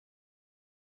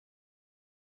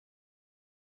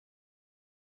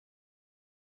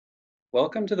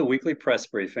Welcome to the weekly press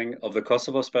briefing of the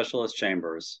Kosovo Specialist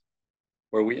Chambers,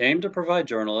 where we aim to provide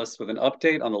journalists with an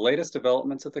update on the latest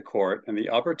developments at the court and the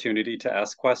opportunity to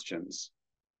ask questions.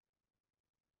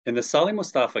 In the Salih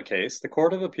Mustafa case, the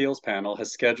Court of Appeals panel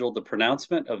has scheduled the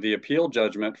pronouncement of the appeal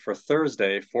judgment for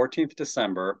Thursday, 14th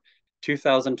December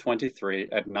 2023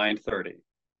 at 9:30.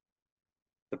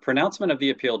 The pronouncement of the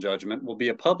appeal judgment will be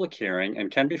a public hearing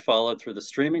and can be followed through the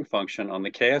streaming function on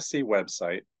the KSC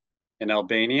website in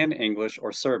Albanian, English,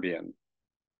 or Serbian.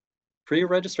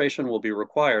 Pre-registration will be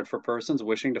required for persons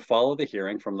wishing to follow the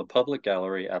hearing from the public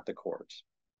gallery at the court.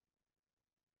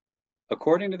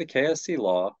 According to the KSC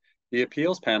law, the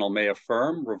appeals panel may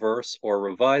affirm, reverse, or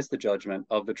revise the judgment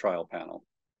of the trial panel.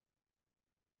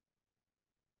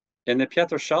 In the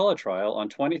Pietrashala trial on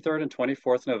 23rd and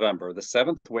 24th November, the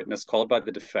seventh witness called by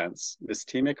the defense, Ms.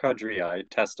 Time Kadriai,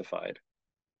 testified.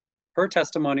 Her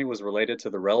testimony was related to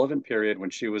the relevant period when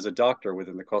she was a doctor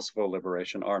within the Kosovo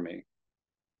Liberation Army.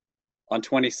 On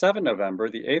 27 November,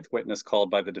 the eighth witness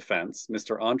called by the defense,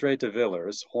 Mr. Andre de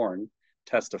Villers, Horn,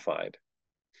 testified.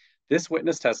 This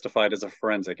witness testified as a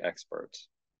forensic expert.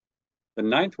 The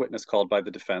ninth witness called by the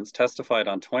defense testified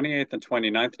on 28th and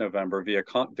 29th November via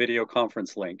video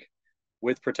conference link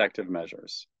with protective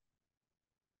measures.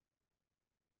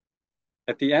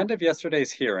 At the end of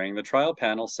yesterday's hearing, the trial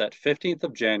panel set 15th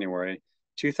of January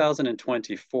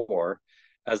 2024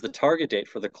 as the target date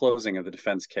for the closing of the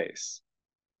defense case.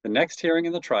 The next hearing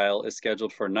in the trial is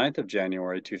scheduled for 9th of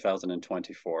January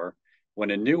 2024, when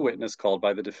a new witness called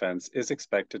by the defense is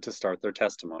expected to start their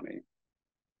testimony.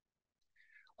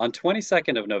 On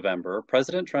 22nd of November,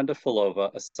 President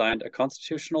Trendafilova assigned a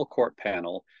constitutional court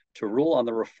panel to rule on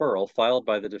the referral filed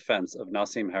by the defense of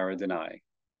Nasim Haradinaj.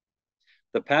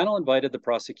 The panel invited the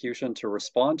prosecution to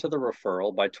respond to the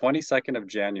referral by 22nd of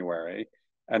January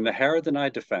and the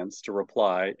Haradinaj defense to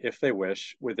reply, if they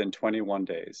wish, within 21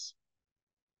 days.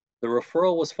 The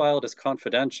referral was filed as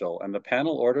confidential, and the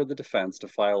panel ordered the defense to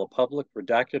file a public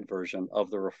redacted version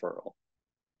of the referral.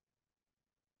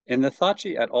 In the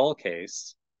Thaci et al.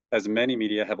 Case, as many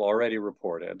media have already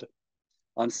reported,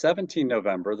 on 17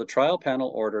 November, the trial panel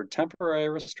ordered temporary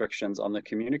restrictions on the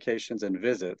communications and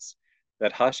visits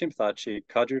that Hashim Thaci,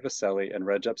 Kadri Veseli, and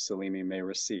Recep Selimi may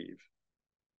receive.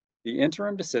 The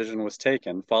interim decision was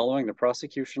taken following the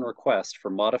prosecution request for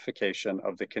modification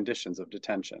of the conditions of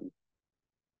detention.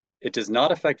 It does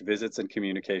not affect visits and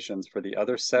communications for the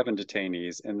other 7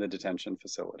 detainees in the detention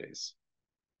facilities.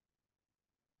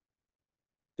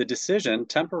 The decision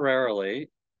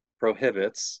temporarily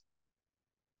prohibits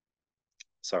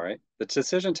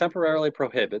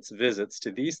visits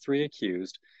to these 3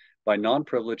 accused by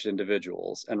non-privileged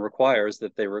individuals and requires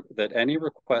that any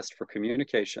request for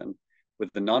communication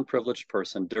with the non-privileged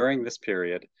person during this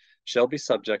period shall be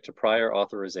subject to prior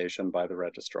authorization by the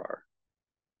registrar.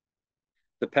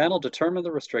 The panel determined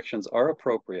the restrictions are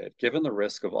appropriate given the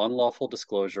risk of unlawful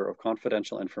disclosure of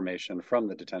confidential information from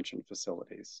the detention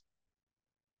facilities.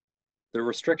 The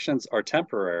restrictions are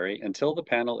temporary until the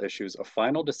panel issues a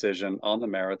final decision on the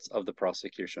merits of the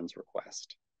prosecution's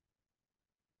request.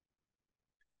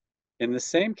 In the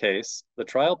same case, the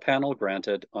trial panel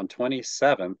granted on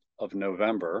 27th of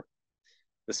November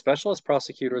the specialist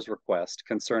prosecutor's request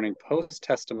concerning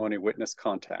post-testimony witness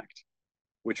contact,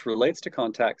 which relates to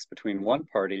contacts between one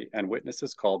party and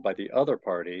witnesses called by the other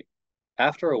party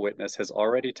after a witness has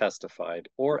already testified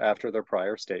or after their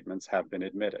prior statements have been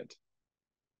admitted.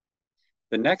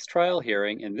 The next trial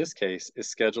hearing in this case is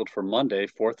scheduled for Monday,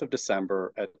 4th of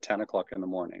December at 10 o'clock in the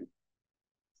morning.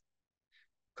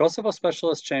 Kosovo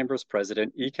Specialist Chambers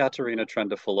President Ekaterina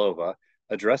Trendafilova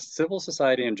addressed civil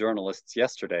society and journalists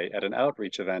yesterday at an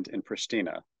outreach event in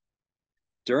Pristina.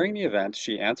 During the event,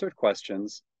 she answered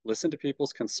questions, listened to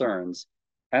people's concerns,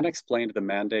 and explained the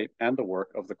mandate and the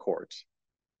work of the court.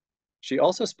 She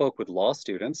also spoke with law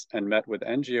students and met with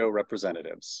NGO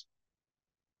representatives.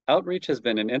 Outreach has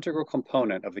been an integral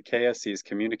component of the KSC's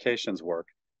communications work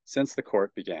since the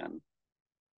court began.